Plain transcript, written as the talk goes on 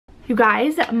You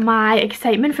guys, my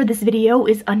excitement for this video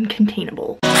is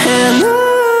uncontainable. And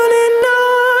on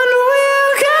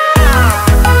we'll go.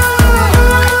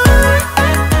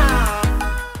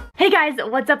 Hey guys,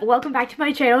 what's up? Welcome back to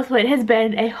my channel. So it has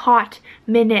been a hot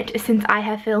minute since I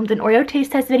have filmed an Oreo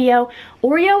taste test video.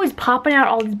 Oreo is popping out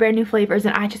all these brand new flavors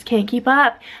and I just can't keep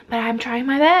up, but I'm trying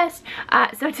my best.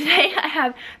 So today I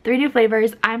have 3 new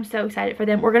flavors. I'm so excited for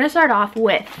them. We're gonna start off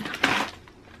with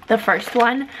the first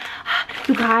one.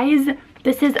 You guys,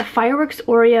 this is Fireworks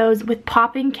Oreos with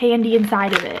popping candy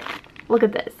inside of it. Look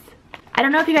at this. I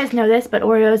don't know if you guys know this, but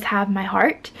Oreos have my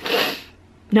heart.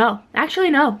 No, actually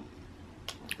no.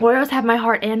 Oreos have my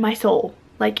heart and my soul.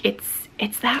 Like, it's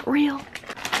that real.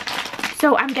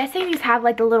 So I'm guessing these have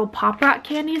like the little pop rock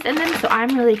candies in them, so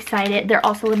I'm really excited. They're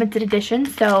also limited edition,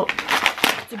 so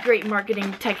it's a great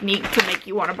marketing technique to make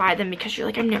you want to buy them because you're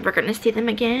like, I'm never gonna see them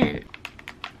again.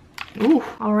 Ooh,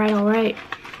 all right, all right.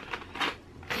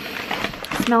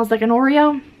 Smells like an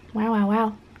Oreo. Wow, wow,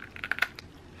 wow.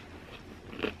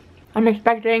 I'm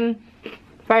expecting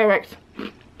fireworks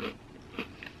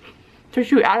to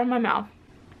shoot out of my mouth.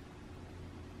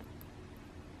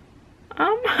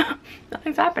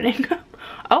 Nothing's happening.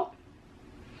 Oh,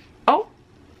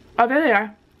 there they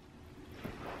are.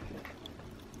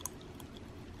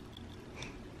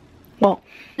 Well,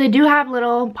 they do have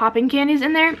little popping candies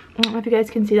in there. I don't know if you guys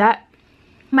can see that.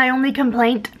 My only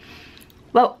complaint,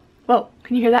 whoa,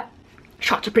 can you hear that?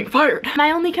 Shots are being fired.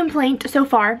 My only complaint so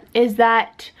far is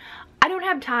that I don't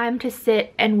have time to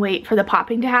sit and wait for the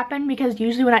popping to happen, because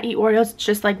usually when I eat Oreos, it's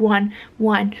just like one, you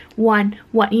know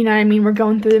what I mean? We're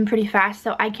going through them pretty fast,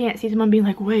 so I can't see someone being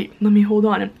like, wait, let me hold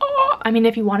on, and oh, I mean,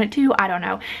 if you wanted to, I don't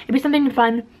know. It'd be something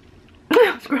fun.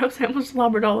 It's gross, I almost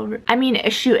slobbered all over. I mean,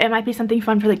 shoot, it might be something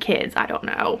fun for the kids, I don't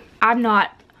know. I'm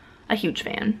not a huge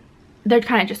fan. They're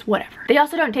kind of just whatever. They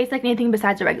also don't taste like anything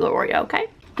besides a regular Oreo, okay?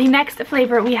 The next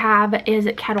flavor we have is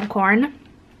kettle corn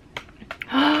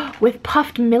with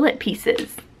puffed millet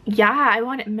pieces. Yeah, I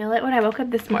wanted millet when I woke up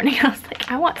this morning. I was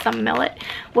like, I want some millet.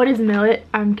 What is millet?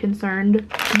 I'm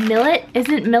concerned. Millet?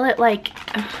 Isn't millet like...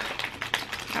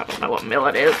 I don't know what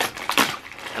millet is.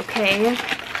 Okay.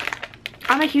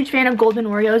 I'm a huge fan of golden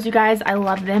Oreos, you guys. I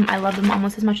love them. I love them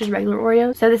almost as much as regular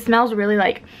Oreos. So this smells really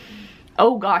like...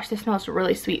 Oh gosh, this smells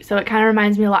really sweet. So it kind of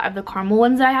reminds me a lot of the caramel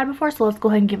ones that I had before. So let's go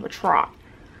ahead and give it a try.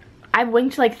 I've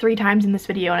winked like 3 times in this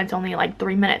video and it's only like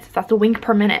 3 minutes. That's a wink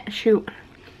per minute. Shoot.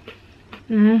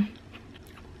 It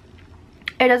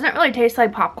doesn't really taste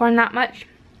like popcorn that much,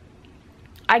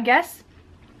 I guess.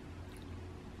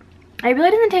 It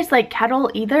really doesn't taste like kettle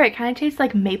either. It kind of tastes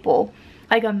like maple.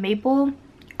 Like a maple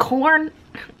corn.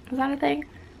 Is that a thing?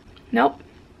 Nope.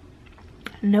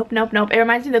 Nope. It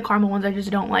reminds me of the caramel ones. I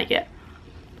just don't like it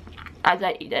as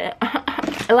I eat it.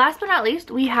 Last but not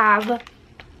least, we have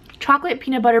chocolate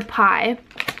peanut butter pie.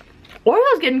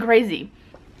 Oreo's getting crazy.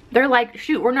 They're like,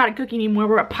 shoot, we're not a cookie anymore,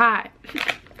 we're a pie.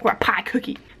 We're a pie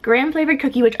cookie. Graham flavored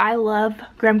cookie, which I love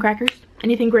graham crackers.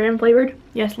 Anything graham flavored,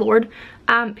 yes lord.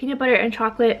 Peanut butter and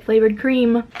chocolate flavored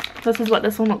cream. This is what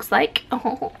this one looks like.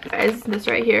 Oh, guys, this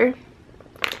right here.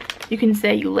 You can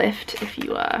say you lift if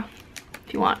you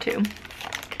want to.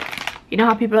 You know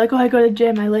how people are like, oh, I go to the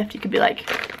gym, I lift. You could be like,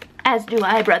 as do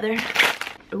I, brother.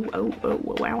 Oh,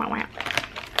 wow.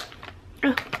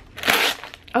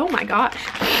 Oh my gosh.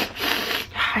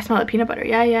 I smell the peanut butter.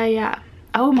 Yeah.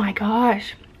 Oh my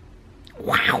gosh.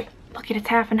 Wow. Look at it's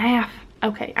half and half.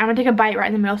 Okay, I'm gonna take a bite right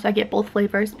in the middle so I get both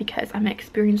flavors because I'm an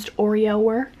experienced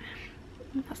Oreo-er.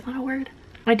 That's not a word.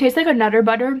 It tastes like a Nutter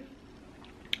Butter.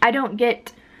 I don't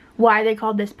get why they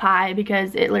called this pie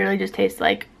because it literally just tastes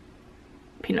like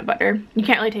peanut butter. You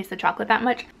can't really taste the chocolate that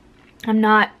much. I'm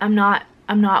not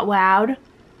wowed.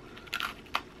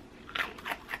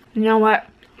 You know what?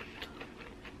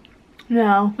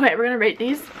 No. Okay, we're gonna rate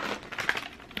these.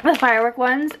 The firework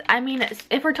ones. I mean,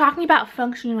 if we're talking about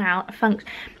functional. If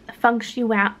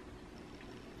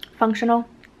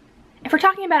we're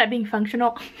talking about it being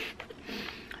functional,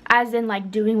 as in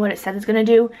like doing what it says it's gonna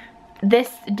do,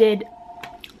 this did.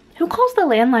 Who calls the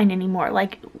landline anymore?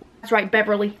 Like, that's right,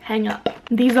 Beverly, hang up.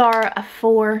 These are a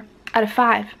 4 out of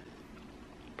 5.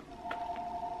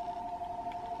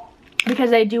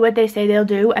 Because they do what they say they'll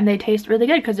do, and they taste really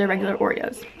good because they're regular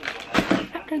Oreos.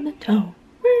 After the toe.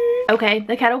 Okay,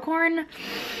 the kettle corn,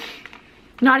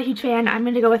 not a huge fan. I'm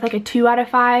gonna go with like a 2 out of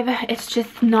 5. It's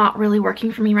just not really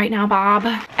working for me right now, Bob.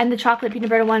 And the chocolate peanut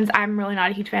butter ones, I'm really not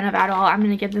a huge fan of at all. I'm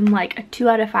gonna give them like a 2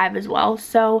 out of 5 as well.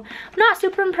 So I'm not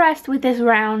super impressed with this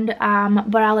round,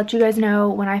 but I'll let you guys know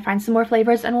when I find some more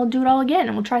flavors and we'll do it all again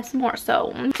and we'll try some more.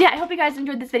 So yeah, I hope you guys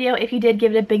enjoyed this video. If you did,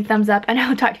 give it a big thumbs up and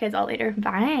I'll talk to you guys all later.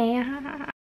 Bye.